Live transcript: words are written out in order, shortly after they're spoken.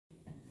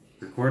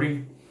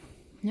Recording?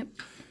 Yep.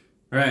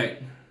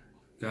 Alright,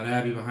 got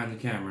Abby behind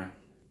the camera.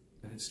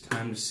 And it's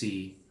time to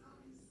see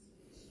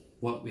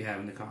what we have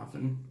in the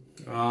coffin.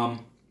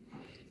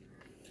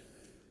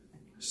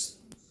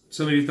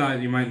 Some of you thought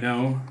you might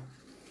know.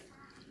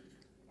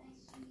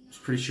 I was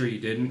pretty sure you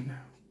didn't,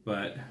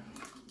 but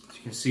as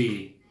you can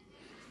see,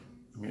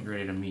 I'm getting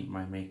ready to meet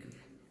my maker.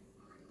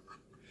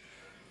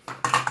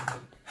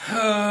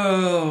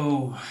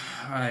 Oh,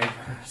 I've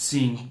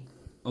seen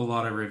a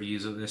lot of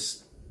reviews of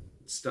this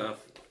stuff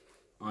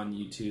on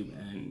YouTube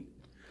and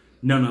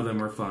none of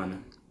them are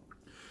fun.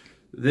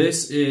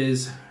 This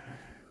is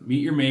Meet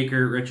Your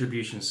Maker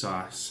Retribution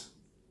Sauce.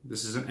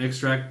 This is an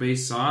extract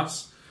based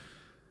sauce.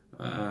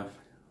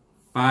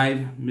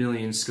 5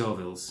 million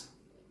scovilles.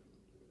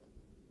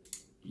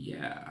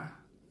 Yeah.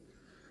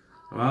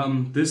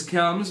 This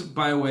comes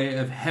by way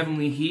of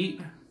Heavenly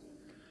Heat.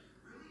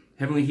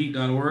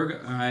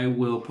 heavenlyheat.org. I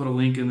will put a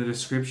link in the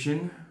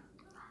description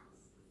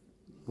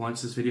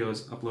once this video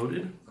is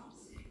uploaded.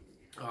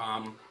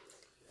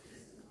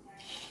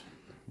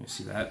 You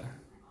see that?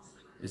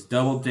 It's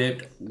double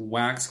dipped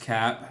wax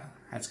cap.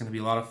 That's going to be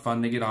a lot of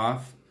fun to get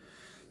off.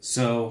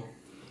 So,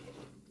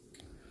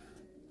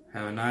 I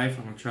have a knife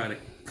I'm going to try to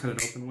cut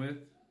it open with.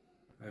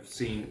 I've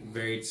seen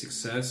varied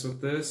success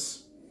with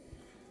this.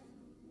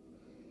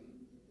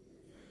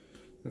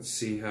 Let's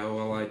see how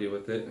well I do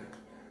with it.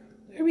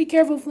 Better be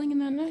careful flinging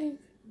that knife.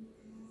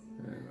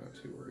 I'm not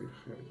too worried.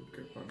 I got a good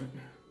grip on it.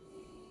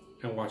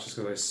 And watch this,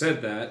 because I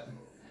said that.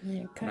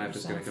 Yeah, and I'm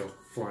just going to go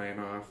flying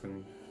off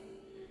and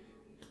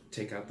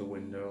take out the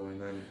window,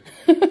 and then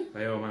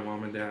I owe my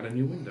mom and dad a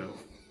new window.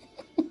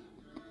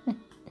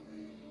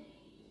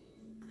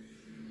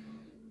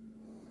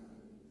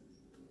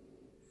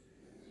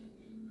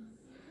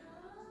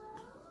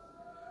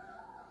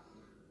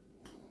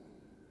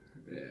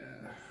 Yeah,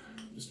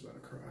 just about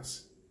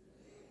across.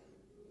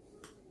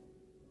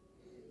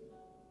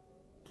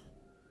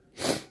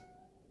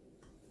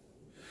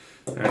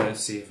 Alright, let's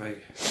see if I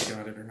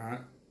got it or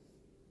not.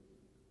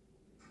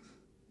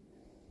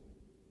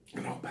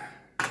 Nope. Man.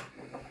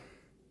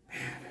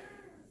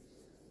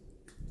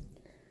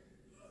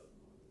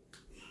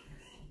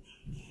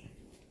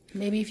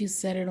 Maybe if you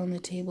set it on the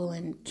table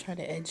and try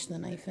to edge the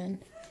knife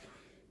in.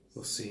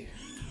 We'll see.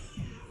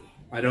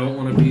 I don't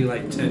want to be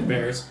like Ted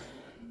Bears.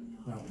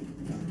 Oh.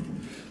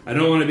 I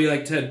don't want to be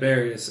like Ted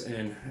Bears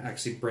and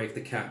actually break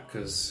the cap,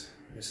 because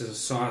this is a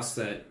sauce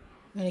that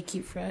Gotta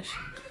keep fresh.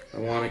 I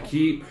want to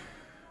keep,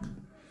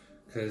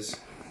 because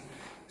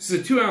this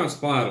is a 2-ounce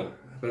bottle,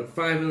 but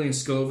 5 million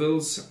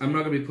scovilles. I'm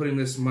not going to be putting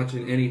this much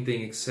in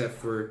anything except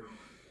for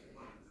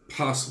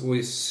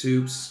possibly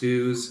soups,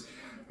 stews.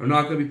 I'm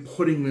not going to be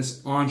putting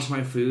this onto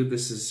my food.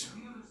 This is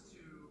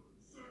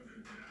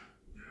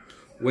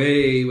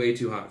way, way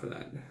too hot for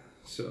that.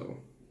 So,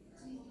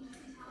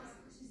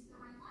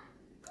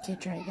 Okay,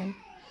 try again.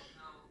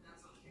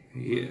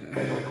 yeah.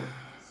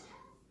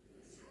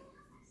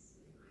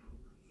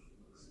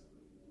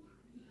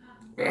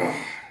 Ugh.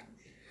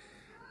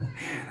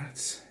 Man,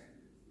 that's...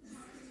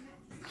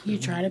 Can you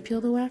try to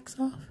peel the wax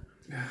off?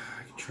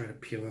 I can try to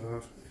peel it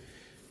off.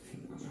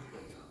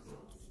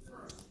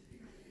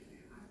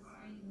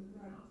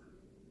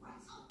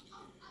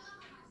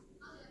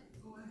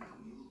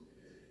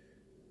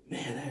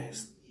 Man, that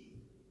is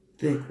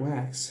thick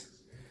wax.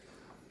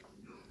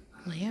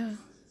 Well, yeah.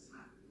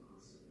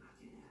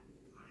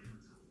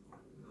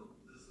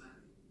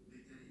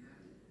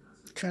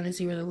 Trying to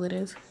see where the lid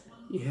is.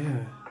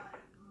 Yeah.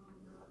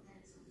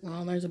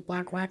 Well, there's a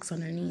black wax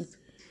underneath.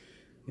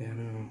 Yeah, I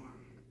know.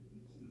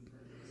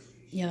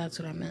 Yeah, that's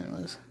what I meant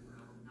was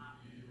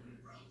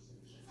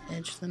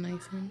edge the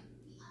knife in.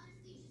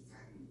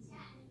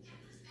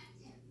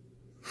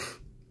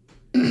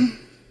 Man,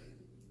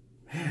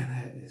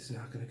 that is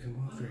not going to come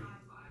off right.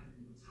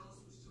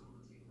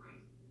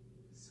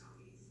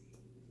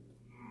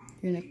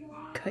 You're gonna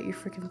cut your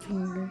freaking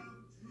finger.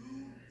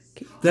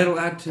 That'll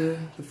add to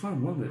the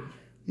fun, won't it?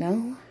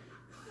 No.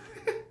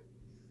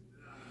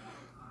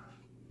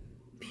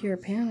 Pure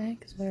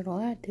panic is what it'll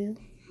add to.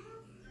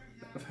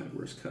 I've had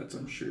worse cuts,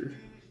 I'm sure.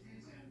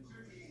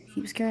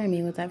 Keep scaring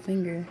me with that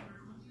finger.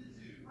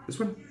 This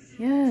one?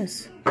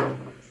 Yes.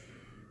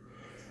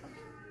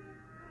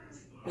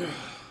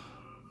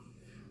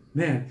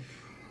 Man,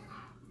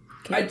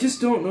 Okay. I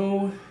just don't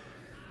know.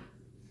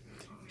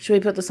 Should we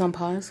put this on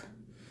pause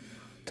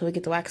till we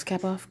get the wax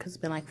cap off? Because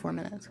it's been like 4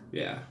 minutes.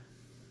 Yeah.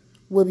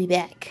 We'll be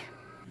back.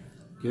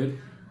 Good?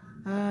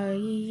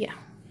 Yeah.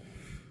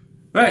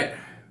 Alright,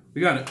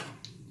 we got it.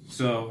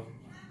 So,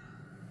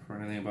 for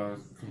anything about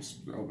an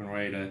open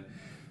way to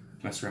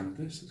mess around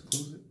with this, let's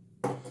close it.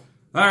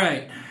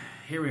 Alright,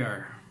 here we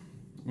are.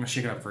 I'm going to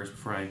shake it up first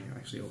before I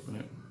actually open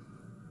it.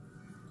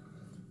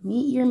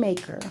 Meet your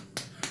maker.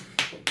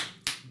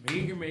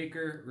 Meet Your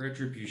Maker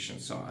Retribution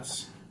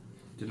Sauce.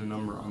 Did a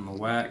number on the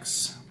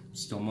wax.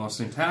 Still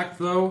mostly intact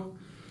though.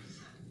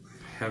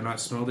 Have not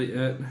smelled it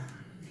yet.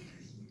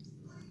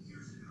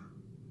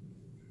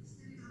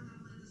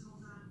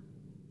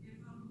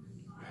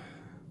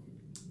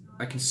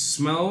 I can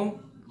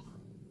smell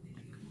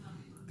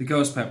the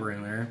ghost pepper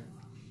in there,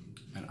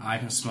 and I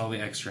can smell the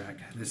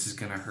extract. This is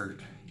gonna hurt.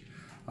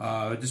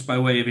 Just by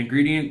way of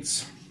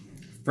ingredients,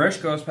 fresh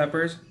ghost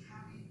peppers,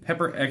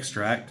 pepper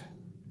extract,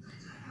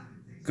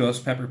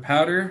 ghost pepper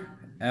powder,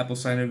 apple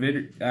cider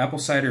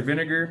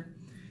vinegar,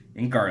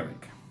 and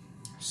garlic.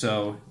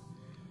 So,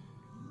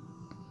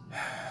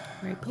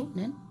 very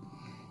potent.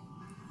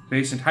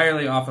 Based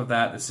entirely off of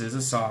that, this is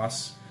a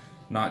sauce,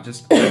 not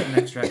just an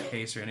extract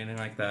case or anything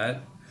like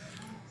that.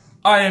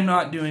 I am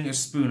not doing a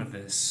spoon of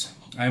this.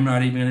 I'm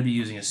not even going to be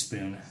using a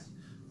spoon.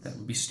 That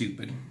would be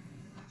stupid.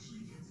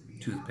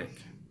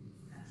 Toothpick.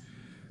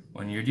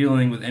 When you're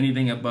dealing with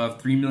anything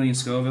above 3 million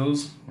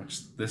Scovilles,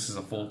 which this is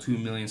a full 2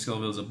 million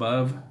Scovilles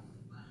above,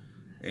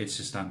 it's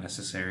just not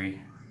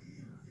necessary.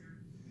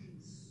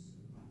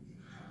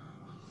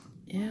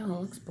 Ew, it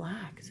looks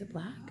black. Is it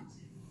black?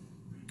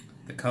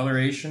 The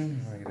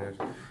coloration,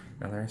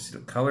 see the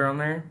color on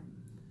there?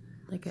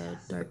 Like a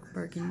dark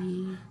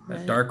burgundy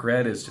red. That dark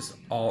red is just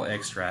all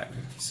extract.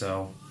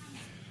 So,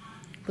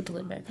 put the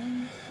lid back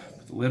on.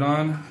 Put the lid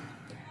on.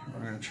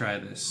 We're gonna try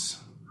this.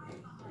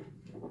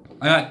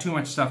 I got too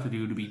much stuff to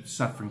do to be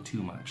suffering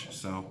too much,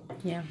 so.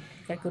 Yeah,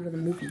 gotta go to the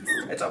movies.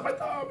 It's on my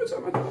thumb, it's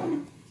on my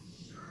thumb.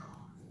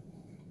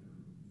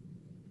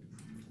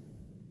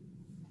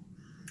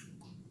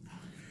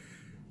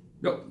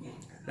 Nope,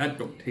 that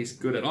don't taste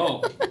good at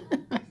all.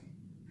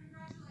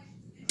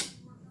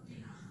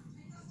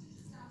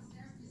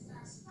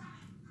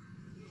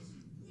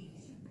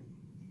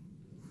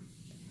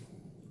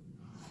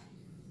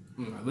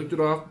 I licked it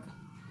off.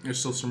 There's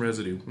still some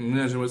residue.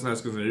 Imagine what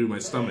that's going to do to my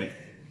stomach.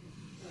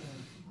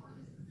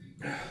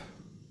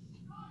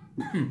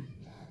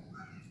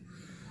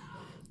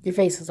 Your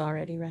face is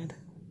already red.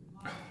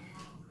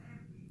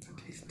 That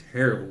tastes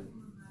terrible.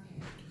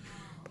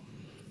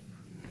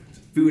 It's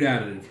a food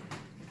additive.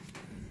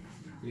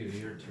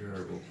 You're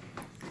terrible.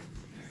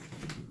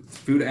 It's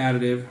food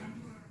additive.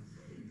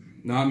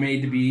 Not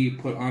made to be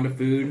put onto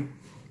food.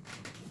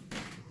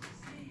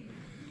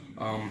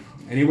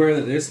 Anywhere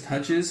that this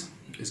touches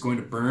is going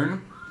to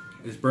burn.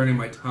 It's burning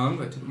my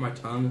tongue. I tip my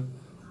tongue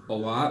a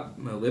lot.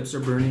 My lips are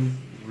burning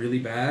really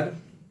bad.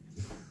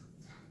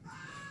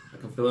 I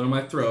can feel it in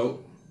my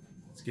throat.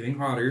 It's getting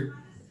hotter.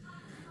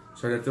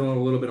 Started feeling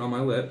a little bit on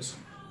my lips,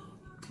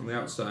 on the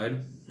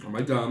outside, on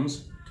my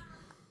gums.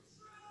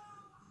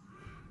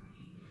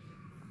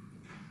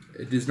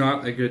 It is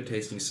not a good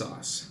tasting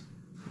sauce.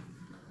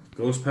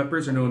 Ghost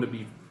peppers are known to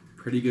be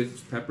pretty good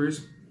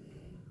peppers.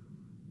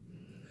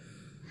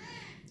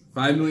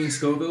 5 million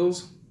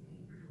Scovilles.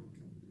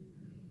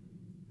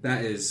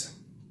 That is,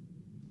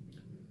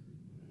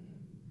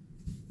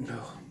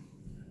 no,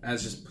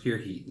 that's just pure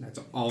heat. That's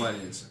all that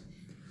is.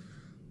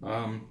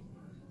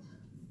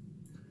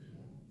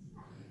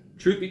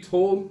 Truth be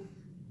told,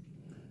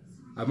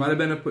 I might have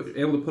been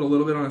able to put a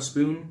little bit on a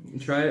spoon and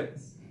try it.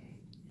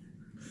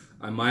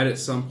 I might at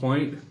some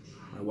point.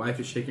 My wife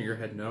is shaking her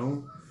head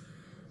no.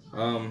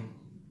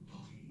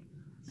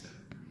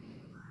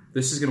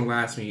 This is going to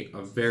last me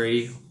a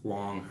very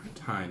long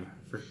time.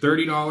 For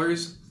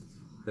 $30,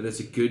 that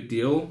is a good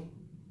deal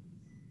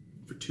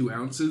for 2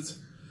 ounces.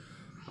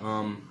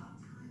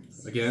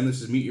 Again,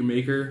 this is Meet Your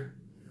Maker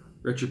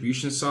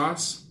Retribution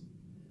Sauce.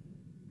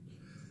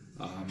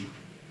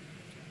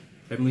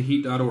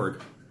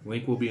 HeavenlyHeat.org.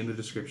 Link will be in the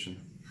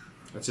description.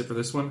 That's it for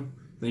this one.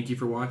 Thank you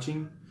for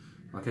watching.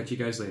 I'll catch you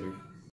guys later.